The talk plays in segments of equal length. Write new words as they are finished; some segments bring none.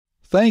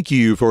Thank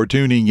you for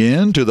tuning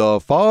in to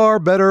the Far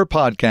Better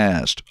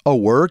Podcast, a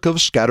work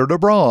of Scattered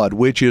Abroad,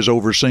 which is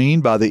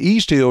overseen by the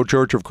East Hill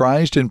Church of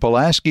Christ in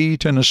Pulaski,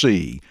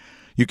 Tennessee.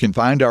 You can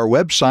find our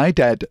website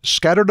at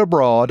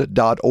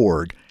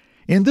scatteredabroad.org.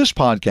 In this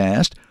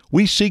podcast,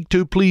 we seek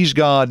to please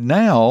God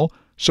now,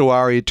 so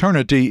our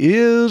eternity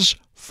is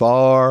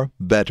far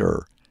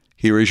better.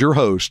 Here is your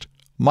host,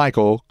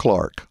 Michael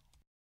Clark.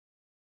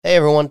 Hey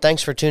everyone,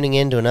 thanks for tuning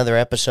in to another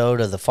episode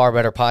of the Far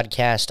Better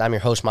Podcast. I'm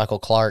your host, Michael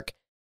Clark.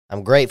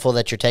 I'm grateful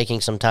that you're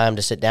taking some time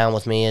to sit down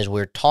with me as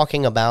we're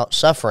talking about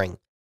suffering.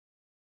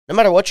 No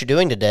matter what you're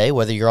doing today,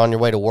 whether you're on your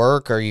way to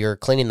work or you're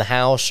cleaning the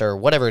house or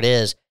whatever it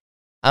is,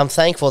 I'm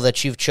thankful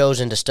that you've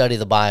chosen to study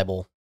the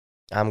Bible.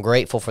 I'm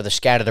grateful for the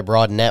Scattered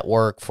Abroad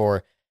Network,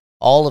 for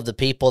all of the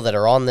people that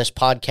are on this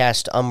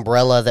podcast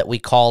umbrella that we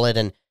call it,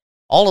 and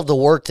all of the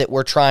work that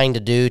we're trying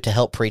to do to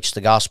help preach the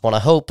gospel. And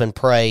I hope and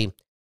pray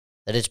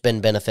that it's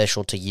been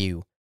beneficial to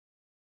you.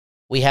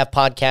 We have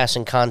podcasts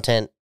and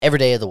content every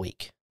day of the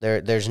week.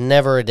 There's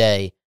never a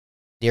day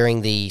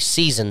during the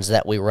seasons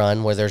that we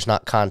run where there's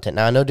not content.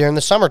 Now, I know during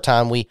the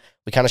summertime, we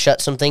kind of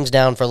shut some things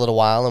down for a little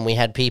while, and we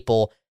had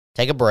people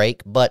take a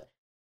break, but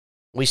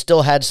we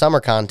still had summer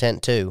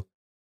content too.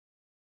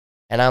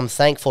 And I'm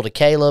thankful to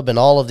Caleb and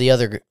all of the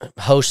other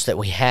hosts that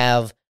we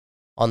have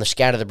on the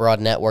Scattered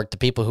Abroad Network, the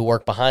people who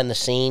work behind the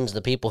scenes,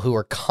 the people who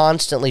are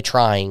constantly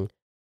trying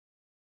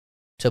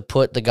to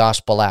put the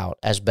gospel out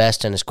as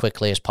best and as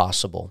quickly as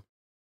possible.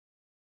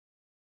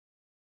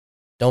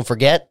 Don't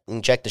forget, you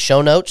can check the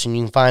show notes, and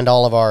you can find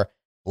all of our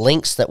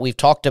links that we've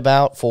talked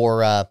about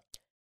for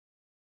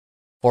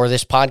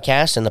this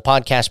podcast and the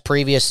podcast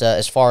previous,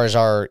 as far as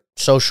our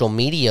social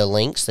media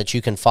links that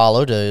you can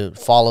follow to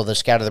follow the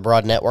Scattered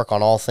Abroad Network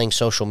on all things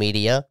social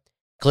media,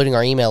 including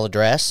our email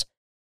address.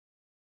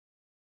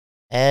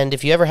 And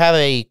if you ever have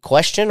a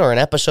question or an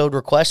episode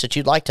request that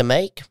you'd like to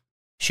make,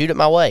 shoot it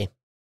my way.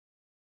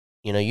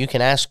 You know, you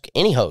can ask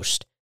any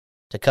host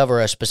to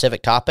cover a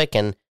specific topic,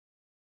 and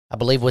I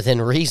believe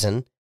within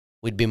reason,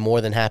 we'd be more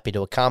than happy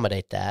to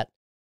accommodate that.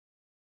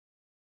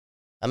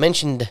 I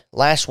mentioned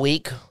last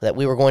week that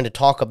we were going to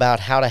talk about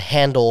how to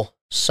handle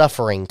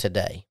suffering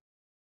today.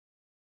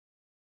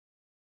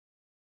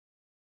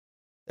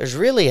 There's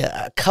really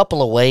a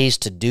couple of ways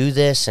to do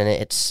this, and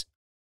it's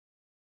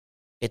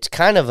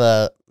kind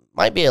of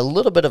might be a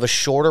little bit of a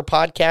shorter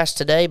podcast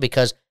today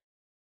because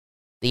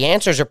the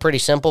answers are pretty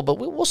simple, but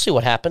we'll see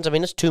what happens. I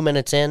mean, it's 2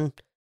 minutes in.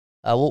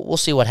 We'll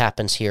see what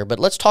happens here. But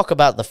let's talk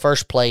about the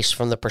first place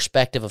from the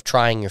perspective of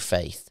trying your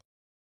faith.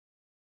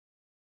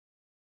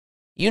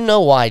 You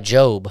know why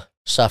Job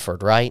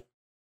suffered, right?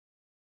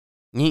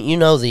 You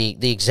know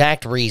the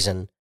exact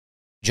reason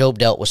Job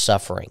dealt with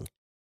suffering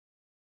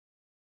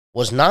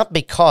was not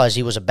because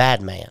he was a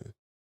bad man.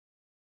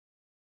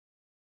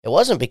 It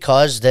wasn't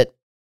because that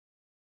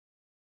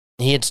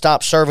he had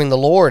stopped serving the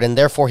Lord and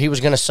therefore he was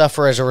going to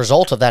suffer as a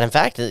result of that. In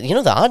fact, you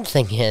know, the odd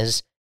thing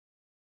is,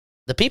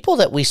 the people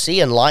that we see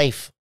in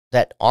life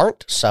that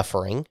aren't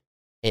suffering,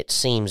 it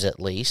seems at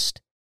least,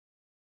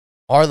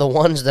 are the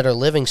ones that are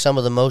living some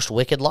of the most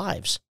wicked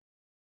lives.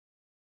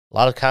 A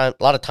lot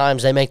of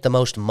times they make the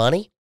most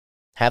money,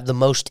 have the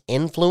most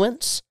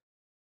influence,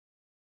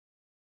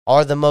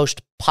 are the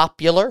most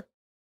popular,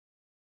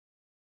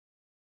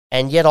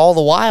 and yet all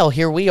the while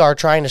here we are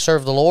trying to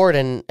serve the Lord,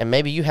 and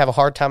maybe you have a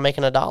hard time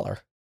making $1.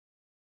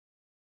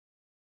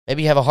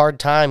 Maybe you have a hard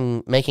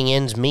time making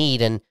ends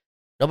meet, and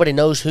nobody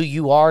knows who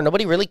you are.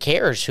 Nobody really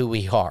cares who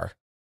we are.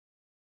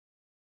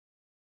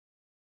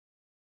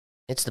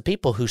 It's the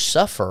people who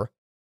suffer,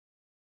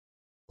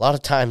 a lot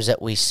of times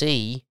that we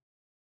see,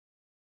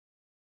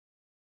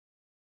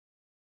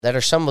 that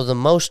are some of the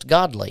most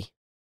godly.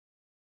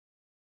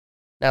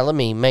 Now, let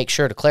me make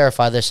sure to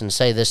clarify this and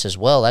say this as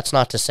well. That's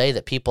not to say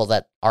that people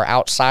that are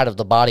outside of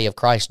the body of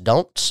Christ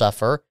don't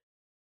suffer.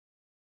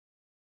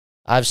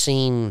 I've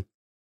seen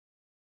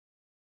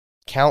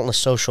countless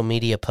social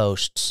media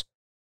posts,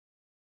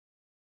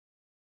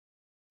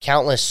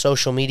 countless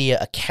social media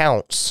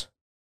accounts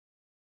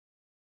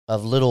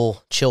of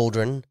little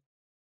children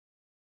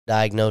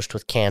diagnosed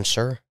with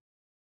cancer,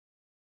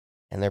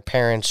 and their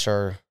parents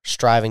are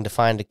striving to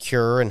find a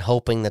cure and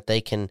hoping that they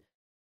can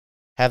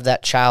have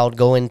that child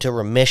go into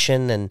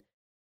remission, and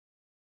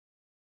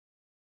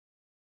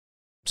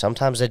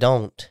sometimes they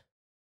don't.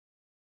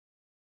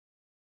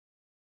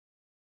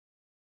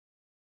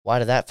 Why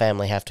did that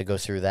family have to go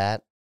through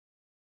that?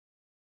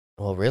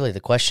 Well, really, the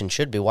question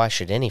should be, why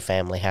should any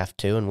family have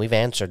to? And we've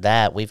answered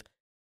that. We've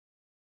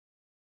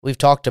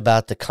talked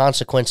about the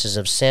consequences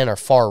of sin are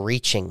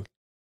far-reaching.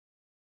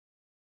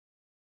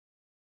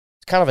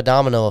 It's kind of a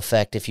domino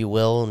effect, if you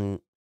will, and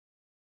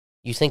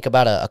you think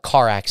about a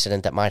car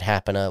accident that might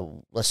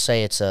happen. Let's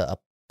say it's a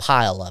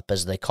pile-up,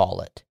 as they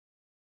call it.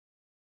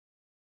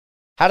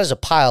 How does a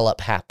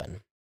pile-up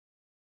happen?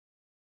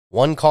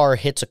 One car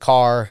hits a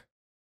car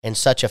in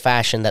such a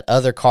fashion that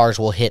other cars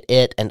will hit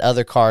it, and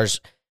other cars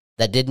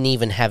that didn't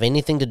even have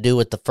anything to do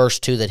with the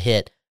first two that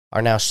hit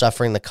are now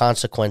suffering the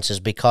consequences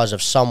because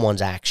of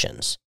someone's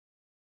actions.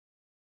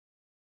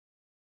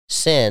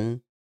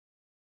 Sin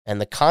and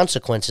the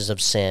consequences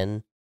of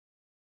sin,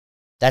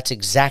 that's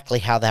exactly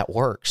how that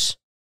works.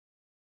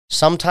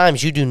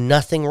 Sometimes you do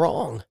nothing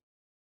wrong,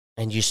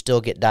 and you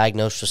still get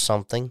diagnosed with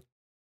something.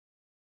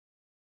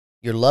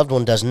 Your loved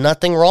one does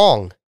nothing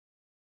wrong,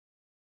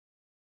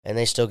 and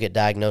they still get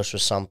diagnosed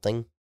with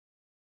something.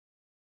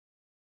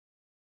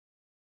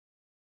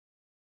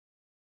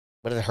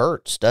 But it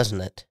hurts, doesn't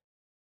it?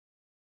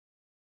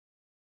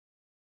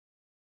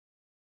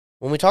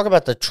 When we talk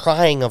about the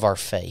trying of our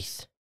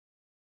faith,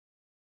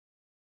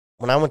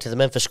 when I went to the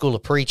Memphis School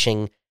of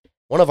Preaching,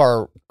 one of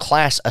our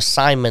class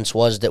assignments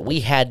was that we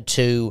had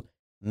to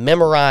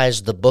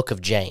memorize the book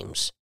of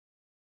James.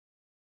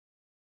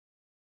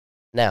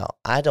 Now,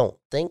 I don't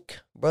think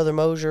Brother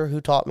Mosier, who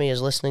taught me, is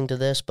listening to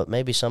this, but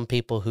maybe some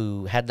people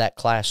who had that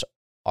class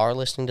are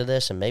listening to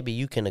this, and maybe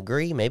you can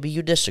agree, maybe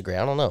you disagree,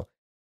 I don't know.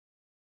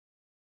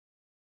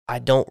 I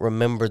don't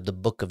remember the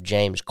book of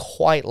James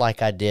quite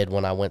like I did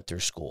when I went through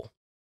school.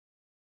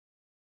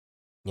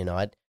 You know,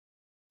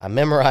 I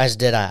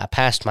memorized it, I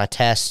passed my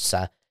tests,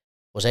 I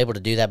was able to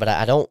do that, but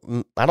I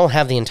don't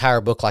have the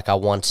entire book like I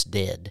once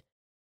did.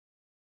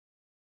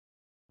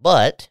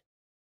 But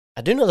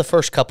I do know the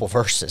first couple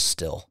verses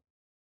still.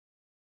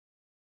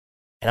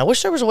 And I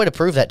wish there was a way to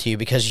prove that to you,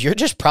 because you're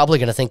just probably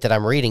going to think that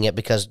I'm reading it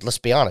because, let's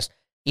be honest,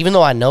 even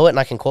though I know it and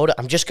I can quote it,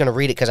 I'm just going to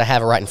read it because I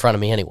have it right in front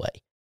of me anyway.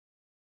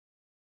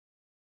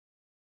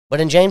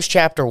 But in James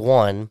chapter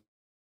 1,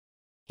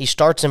 he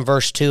starts in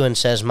verse 2 and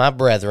says, "My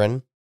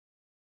brethren,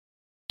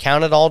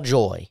 count it all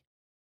joy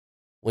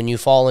when you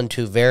fall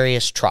into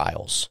various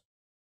trials,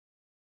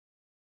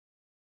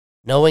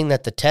 knowing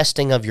that the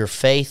testing of your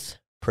faith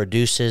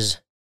produces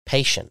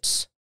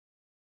patience."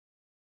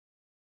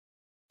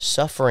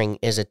 Suffering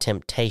is a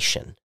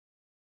temptation.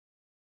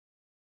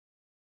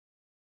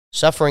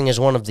 Suffering is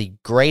one of the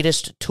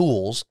greatest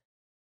tools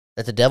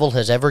that the devil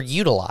has ever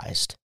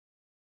utilized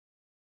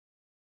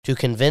to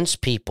convince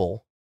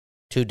people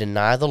to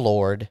deny the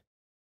Lord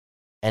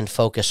and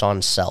focus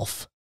on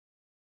self.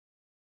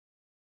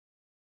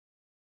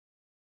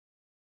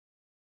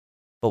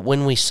 But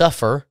when we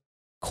suffer,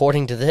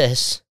 according to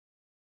this,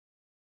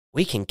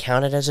 we can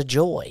count it as a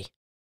joy.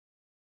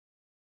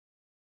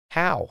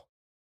 How?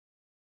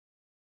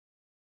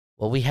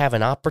 Well, we have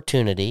an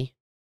opportunity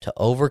to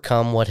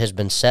overcome what has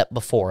been set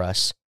before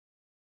us,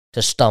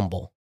 to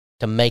stumble,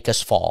 to make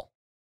us fall.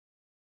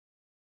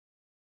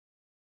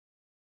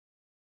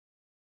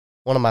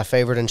 One of my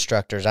favorite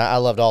instructors, I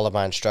loved all of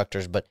my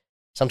instructors, but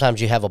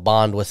sometimes you have a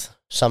bond with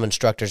some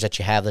instructors that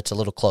you have that's a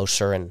little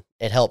closer, and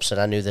it helps that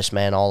I knew this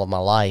man all of my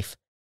life.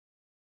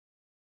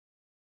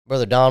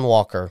 Brother Don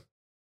Walker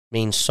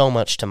means so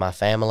much to my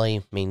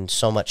family, means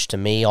so much to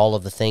me, all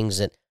of the things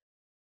that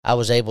I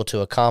was able to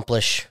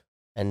accomplish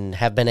and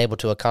have been able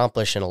to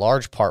accomplish in a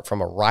large part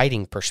from a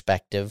writing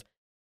perspective.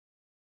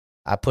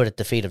 I put at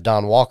the feet of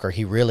Don Walker.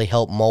 He really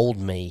helped mold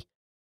me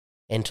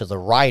into the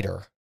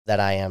writer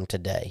that I am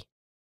today.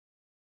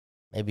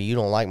 Maybe you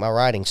don't like my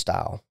writing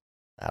style.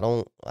 I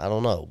don't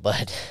know,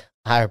 but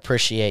I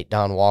appreciate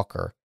Don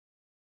Walker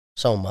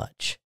so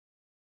much.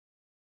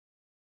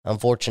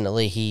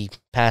 Unfortunately, he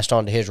passed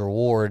on to his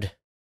reward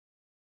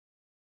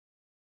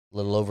a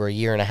little over a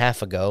year and a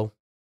half ago.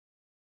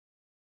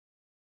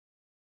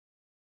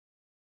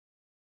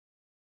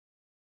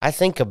 I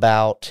think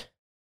about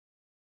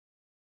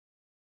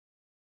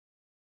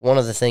one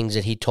of the things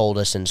that he told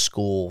us in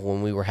school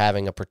when we were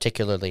having a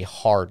particularly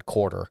hard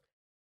quarter.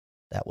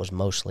 That was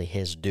mostly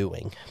his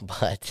doing,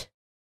 but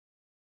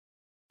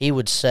he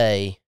would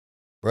say,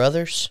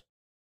 "Brothers,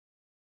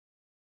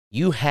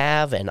 you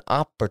have an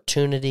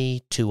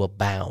opportunity to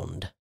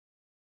abound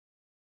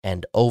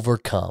and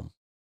overcome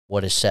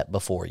what is set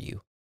before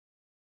you."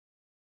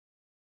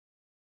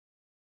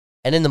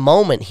 And in the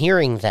moment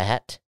hearing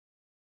that,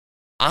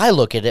 I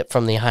look at it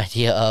from the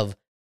idea of,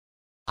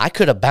 I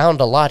could abound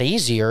a lot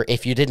easier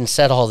if you didn't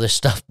set all this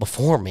stuff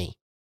before me.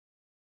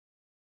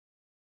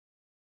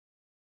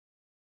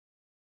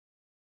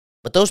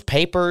 But those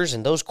papers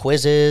and those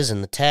quizzes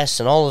and the tests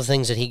and all the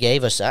things that he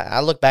gave us, I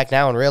look back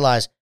now and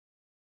realize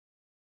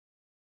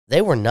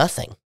they were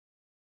nothing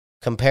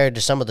compared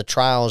to some of the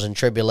trials and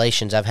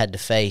tribulations I've had to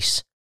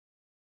face.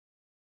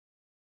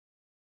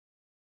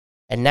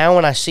 And now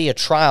when I see a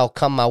trial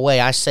come my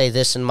way, I say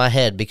this in my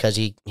head because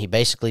he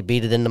basically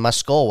beat it into my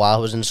skull while I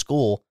was in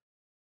school.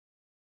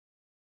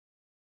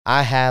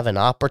 I have an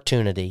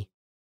opportunity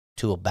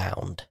to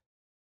abound.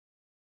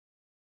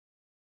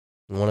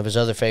 And one of his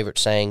other favorite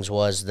sayings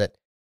was that,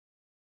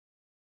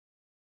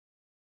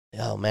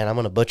 oh man, I'm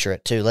going to butcher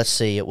it too. Let's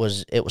see. It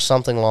was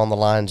something along the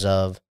lines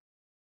of,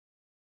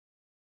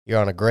 you're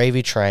on a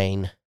gravy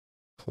train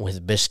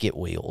with biscuit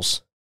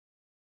wheels.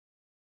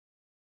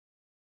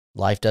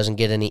 Life doesn't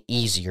get any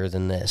easier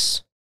than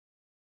this.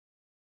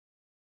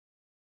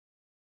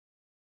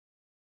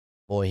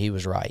 Boy, he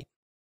was right.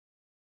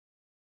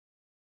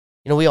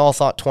 You know, we all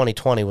thought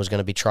 2020 was going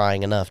to be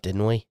trying enough,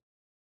 didn't we?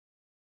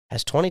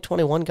 Has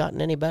 2021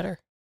 gotten any better?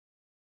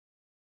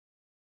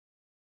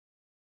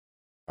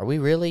 Are we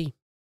really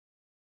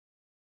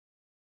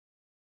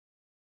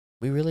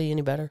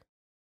any better?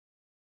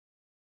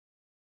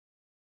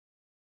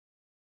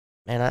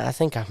 Man, I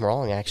think I'm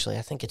wrong, actually.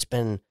 I think it's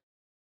been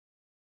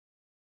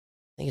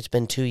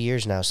 2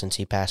 years now since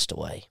he passed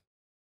away.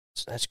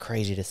 So that's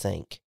crazy to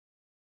think.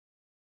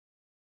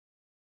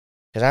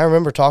 Because I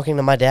remember talking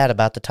to my dad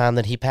about the time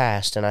that he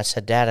passed, and I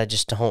said, Dad, I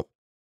just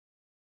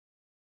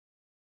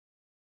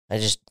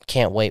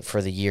can't wait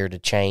for the year to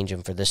change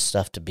and for this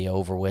stuff to be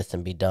over with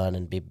and be done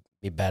and be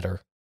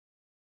better.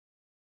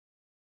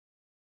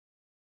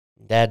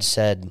 Dad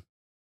said,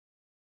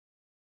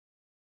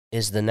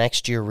 is the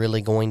next year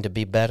really going to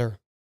be better?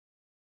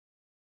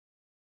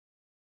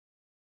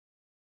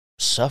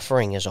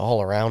 Suffering is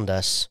all around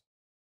us.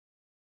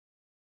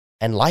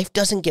 And life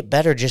doesn't get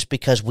better just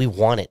because we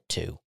want it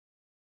to.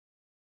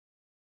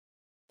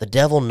 The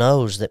devil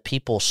knows that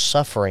people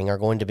suffering are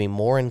going to be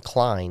more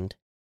inclined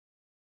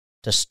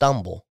to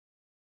stumble.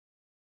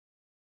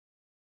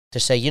 To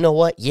say, you know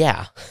what?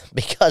 Yeah,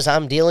 because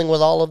I'm dealing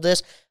with all of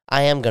this,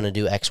 I am going to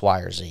do X, Y,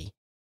 or Z.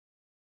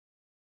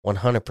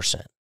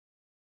 100%.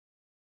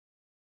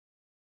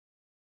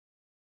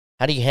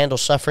 How do you handle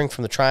suffering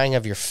from the trying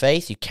of your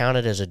faith? You count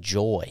it as a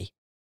joy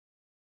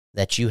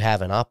that you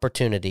have an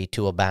opportunity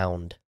to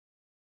abound.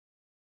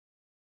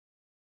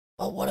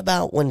 But what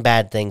about when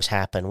bad things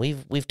happen?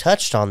 We've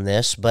touched on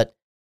this, but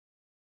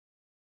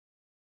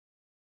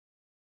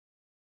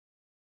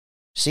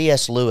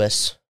C.S.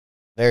 Lewis,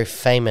 very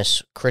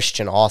famous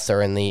Christian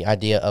author in the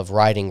idea of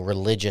writing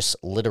religious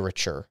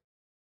literature,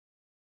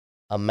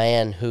 a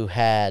man who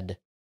had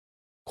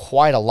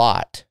quite a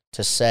lot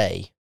to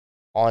say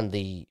on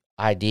the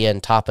idea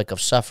and topic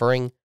of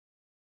suffering,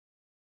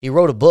 he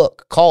wrote a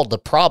book called The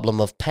Problem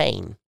of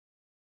Pain.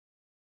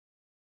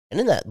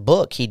 And in that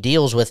book, he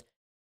deals with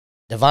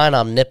divine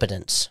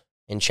omnipotence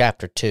in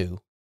chapter 2.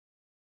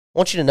 I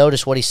want you to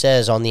notice what he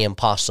says on the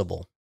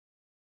impossible.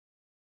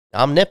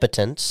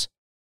 Omnipotence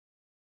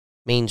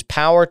means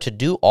power to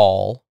do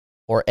all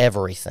or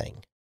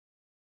everything.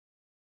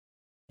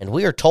 And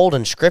we are told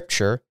in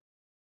Scripture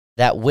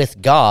that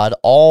with God,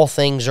 all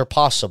things are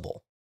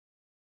possible.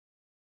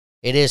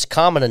 It is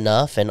common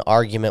enough in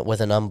argument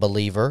with an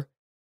unbeliever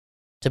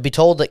to be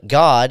told that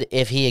God,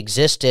 if he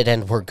existed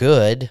and were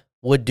good,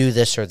 would do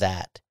this or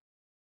that.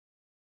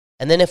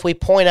 And then if we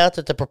point out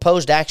that the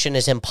proposed action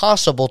is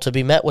impossible, to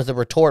be met with a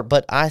retort,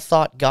 but I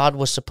thought God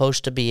was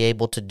supposed to be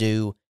able to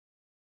do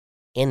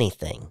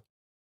anything.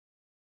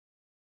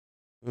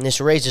 And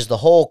this raises the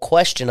whole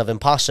question of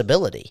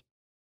impossibility.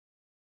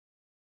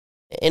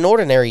 In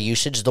ordinary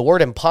usage, the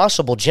word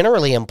impossible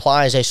generally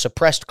implies a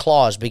suppressed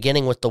clause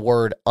beginning with the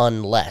word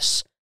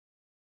unless.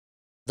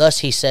 Thus,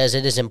 he says,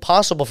 it is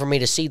impossible for me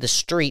to see the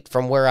street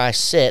from where I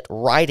sit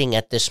writing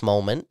at this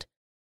moment.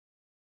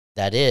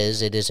 That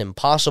is, it is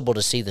impossible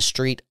to see the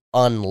street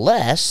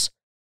unless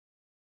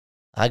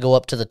I go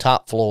up to the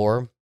top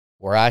floor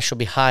where I shall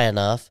be high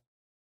enough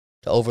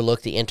to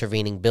overlook the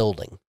intervening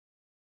building.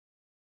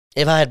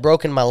 If I had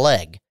broken my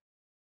leg,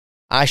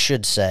 I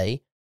should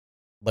say,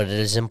 but it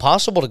is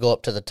impossible to go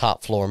up to the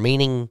top floor,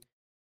 meaning,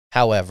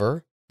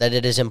 however, that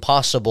it is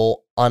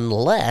impossible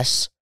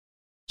unless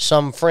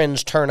some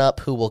friends turn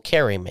up who will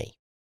carry me.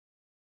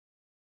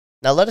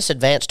 Now let us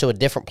advance to a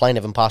different plane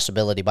of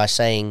impossibility by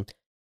saying,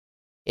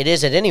 it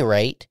is at any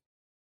rate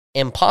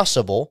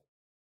impossible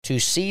to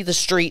see the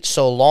street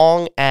so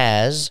long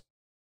as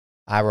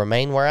I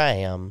remain where I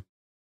am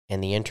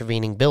and the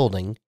intervening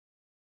building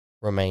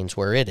remains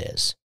where it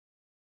is.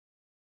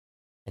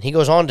 And he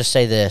goes on to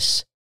say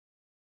this,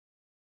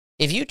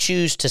 if you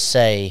choose to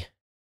say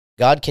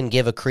God can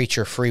give a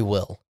creature free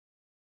will,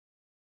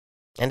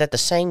 and at the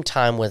same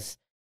time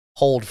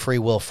withhold free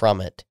will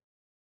from it,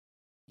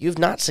 you've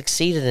not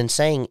succeeded in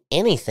saying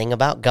anything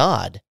about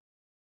God.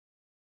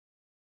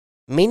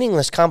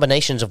 Meaningless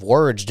combinations of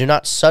words do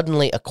not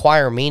suddenly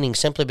acquire meaning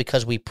simply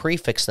because we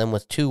prefix them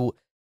with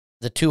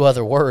the two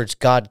other words,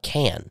 God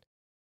can.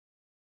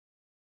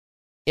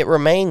 It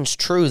remains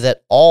true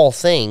that all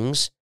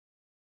things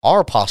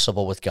are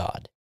possible with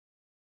God.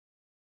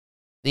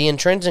 The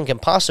intrinsic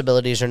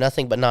impossibilities are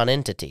nothing but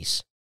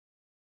non-entities.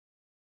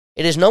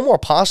 It is no more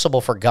possible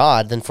for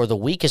God than for the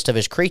weakest of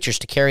his creatures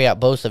to carry out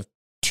both of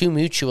two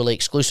mutually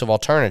exclusive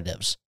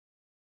alternatives.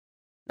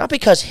 Not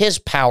because his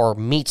power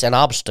meets an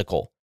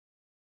obstacle,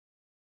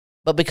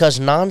 but because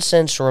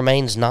nonsense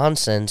remains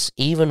nonsense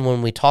even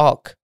when we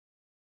talk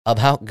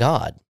about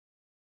God.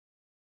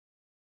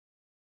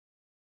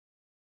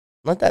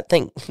 Let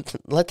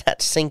that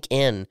sink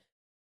in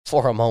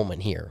for a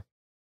moment here.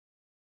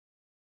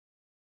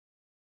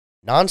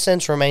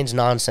 Nonsense remains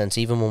nonsense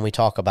even when we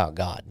talk about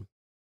God.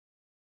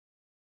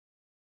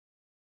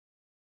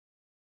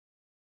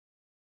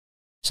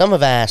 Some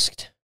have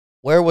asked,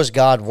 where was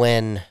God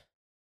when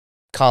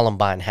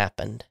Columbine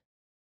happened?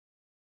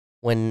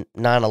 When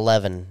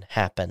 9/11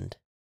 happened?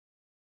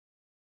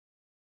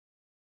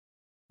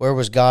 Where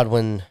was God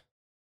when,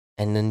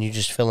 and then you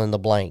just fill in the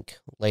blank,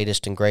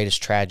 latest and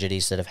greatest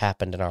tragedies that have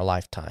happened in our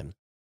lifetime?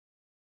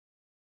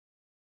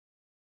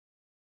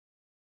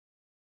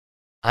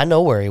 I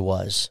know where he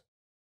was.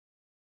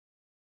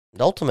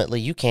 And ultimately,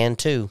 you can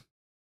too.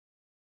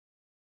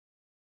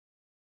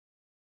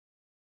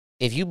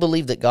 If you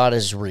believe that God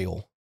is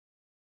real,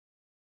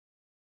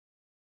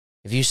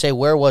 If you say,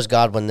 where was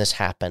God when this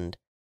happened?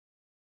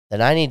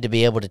 Then I need to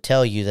be able to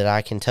tell you that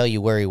I can tell you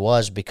where he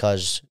was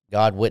because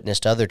God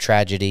witnessed other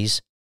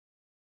tragedies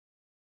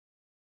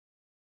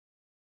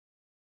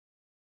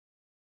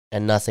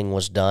and nothing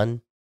was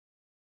done.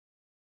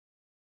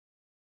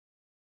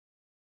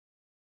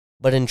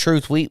 But in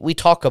truth, we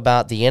talk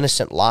about the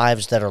innocent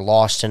lives that are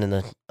lost in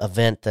an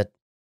event that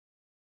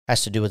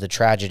has to do with a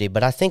tragedy,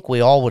 but I think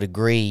we all would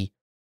agree,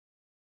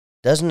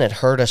 doesn't it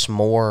hurt us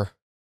more?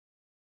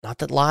 Not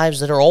that lives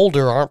that are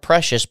older aren't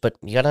precious, but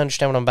you got to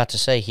understand what I'm about to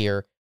say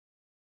here.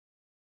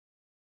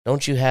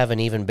 Don't you have an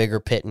even bigger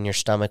pit in your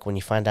stomach when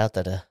you find out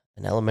that an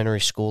elementary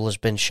school has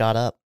been shot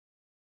up?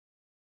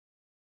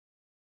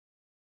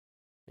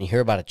 You hear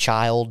about a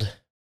child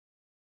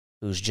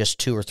who's just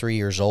 2 or 3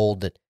 years old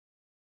that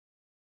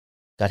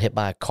got hit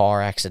by a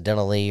car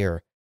accidentally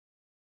or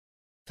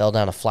fell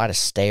down a flight of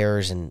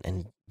stairs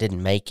and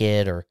didn't make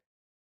it, or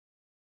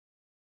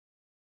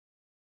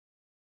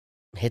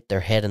hit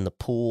their head in the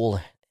pool.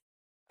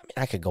 I mean,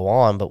 I could go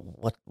on, but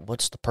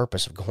what's the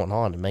purpose of going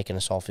on and making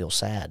us all feel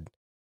sad?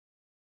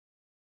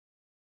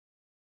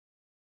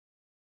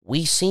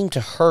 We seem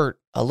to hurt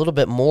a little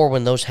bit more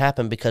when those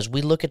happen because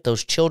we look at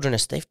those children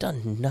as they've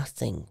done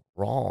nothing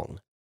wrong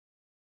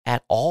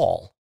at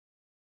all.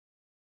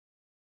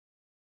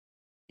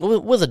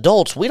 With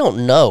adults, we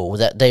don't know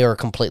that they are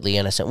completely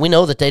innocent. We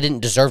know that they didn't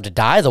deserve to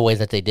die the way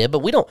that they did, but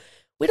we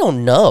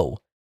don't know.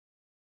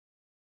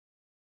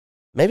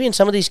 Maybe in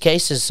some of these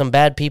cases, some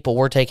bad people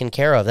were taken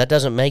care of. That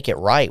doesn't make it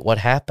right what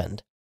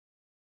happened.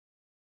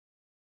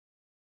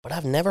 But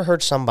I've never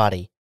heard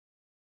somebody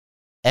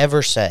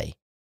ever say,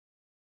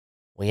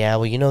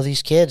 well, you know,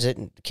 these kids are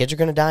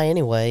going to die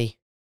anyway.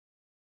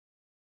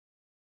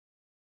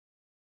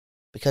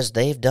 Because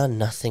they've done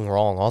nothing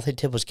wrong. All they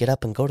did was get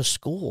up and go to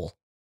school.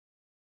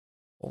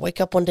 Or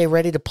wake up one day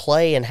ready to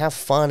play and have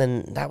fun,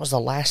 and that was the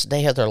last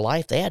day of their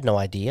life. They had no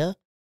idea.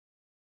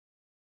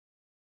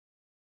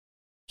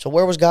 So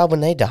where was God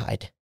when they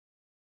died?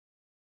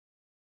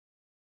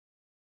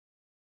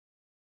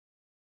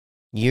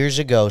 Years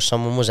ago,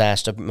 someone was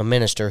asked, a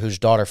minister whose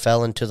daughter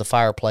fell into the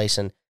fireplace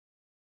and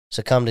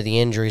succumbed to the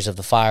injuries of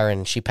the fire,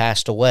 and she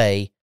passed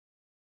away.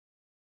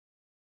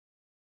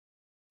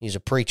 He's a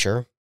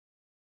preacher.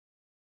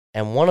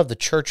 And one of the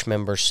church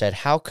members said,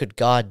 "How could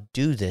God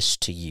do this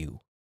to you?"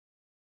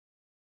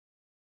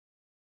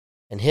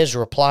 And his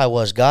reply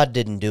was, God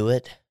didn't do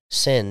it,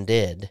 sin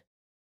did.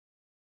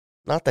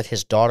 Not that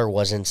his daughter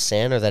was in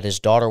sin or that his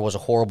daughter was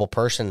a horrible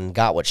person and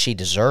got what she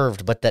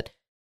deserved, but that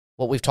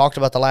what we've talked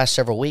about the last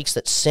several weeks,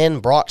 that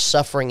sin brought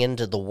suffering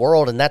into the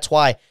world, and that's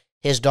why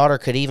his daughter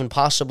could even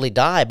possibly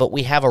die. But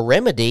we have a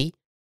remedy.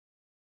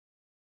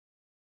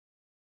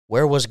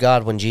 Where was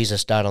God when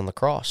Jesus died on the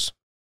cross?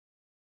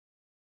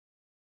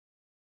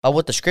 By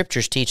what the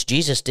scriptures teach,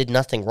 Jesus did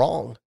nothing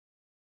wrong.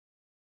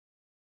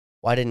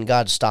 Why didn't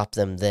God stop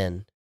them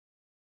then?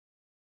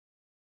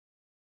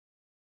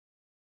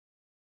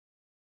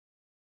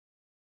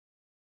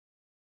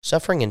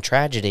 Suffering and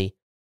tragedy,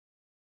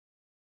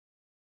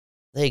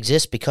 they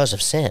exist because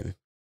of sin.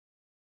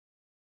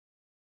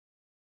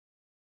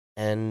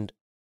 And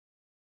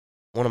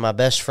one of my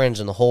best friends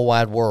in the whole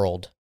wide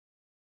world,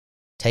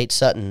 Tate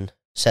Sutton,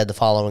 said the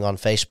following on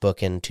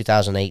Facebook in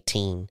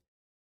 2018.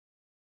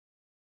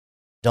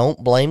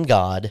 Don't blame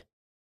God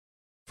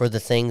for the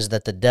things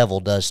that the devil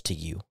does to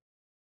you.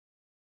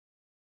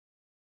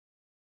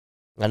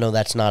 I know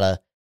that's not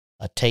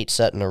a Tate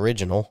Sutton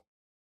original,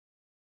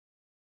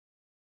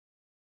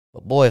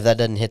 but boy, if that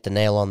doesn't hit the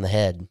nail on the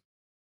head.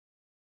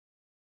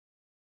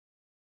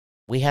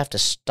 We have to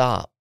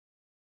stop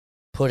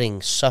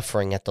putting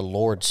suffering at the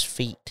Lord's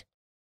feet.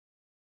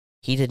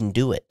 He didn't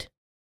do it.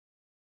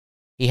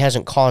 He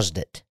hasn't caused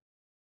it.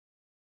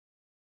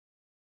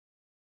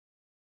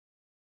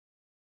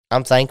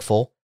 I'm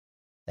thankful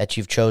that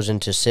you've chosen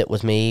to sit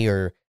with me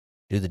or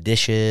do the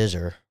dishes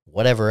or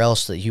whatever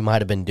else that you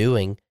might have been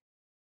doing.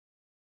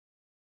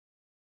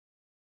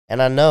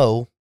 And I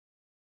know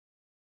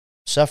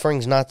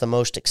suffering's not the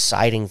most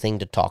exciting thing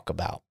to talk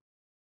about.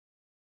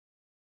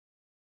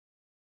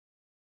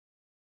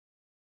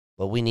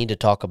 But we need to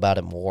talk about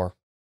it more.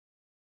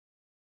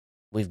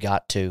 We've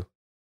got to.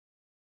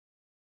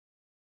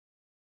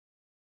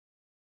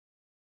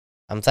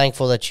 I'm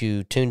thankful that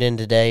you tuned in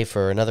today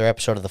for another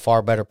episode of the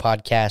Far Better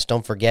Podcast.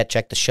 Don't forget,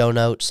 check the show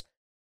notes.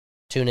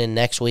 Tune in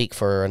next week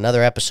for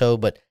another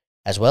episode, but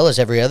as well as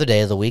every other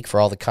day of the week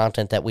for all the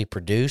content that we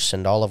produce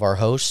and all of our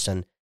hosts.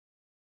 And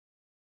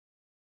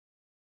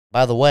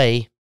by the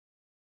way,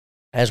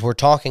 as we're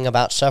talking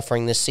about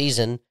suffering this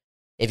season,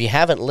 if you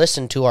haven't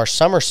listened to our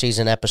summer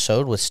season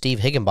episode with Steve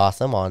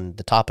Higginbotham on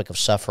the topic of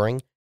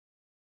suffering,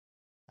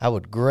 I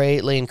would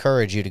greatly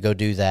encourage you to go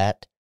do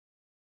that.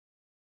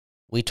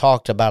 We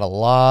talked about a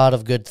lot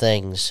of good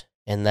things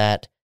in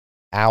that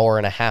hour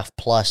and a half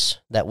plus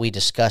that we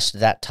discussed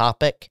that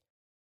topic.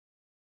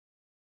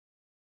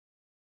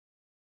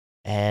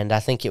 And I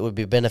think it would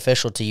be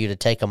beneficial to you to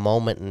take a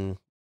moment and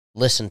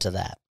listen to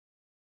that.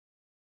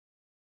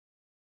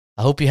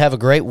 I hope you have a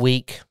great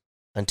week.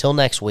 Until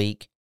next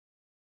week,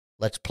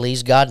 Let's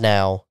please God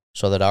now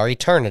so that our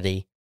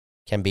eternity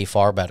can be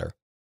far better.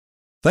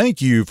 Thank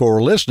you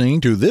for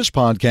listening to this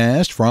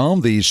podcast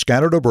from the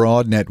Scattered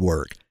Abroad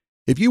Network.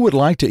 If you would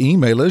like to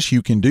email us,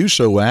 you can do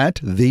so at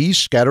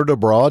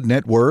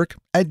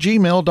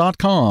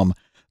thescatteredabroadnetwork@gmail.com.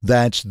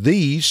 That's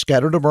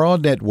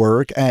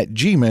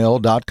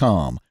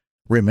thescatteredabroadnetwork@gmail.com.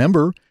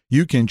 Remember,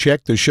 you can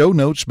check the show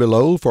notes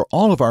below for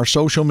all of our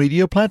social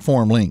media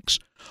platform links.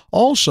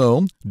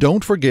 Also,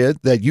 don't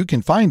forget that you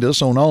can find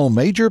us on all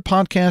major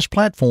podcast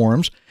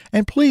platforms,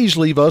 and please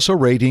leave us a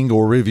rating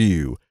or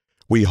review.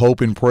 We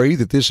hope and pray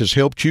that this has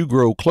helped you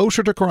grow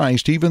closer to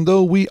Christ even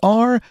though we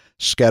are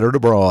scattered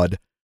abroad.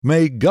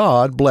 May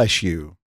God bless you.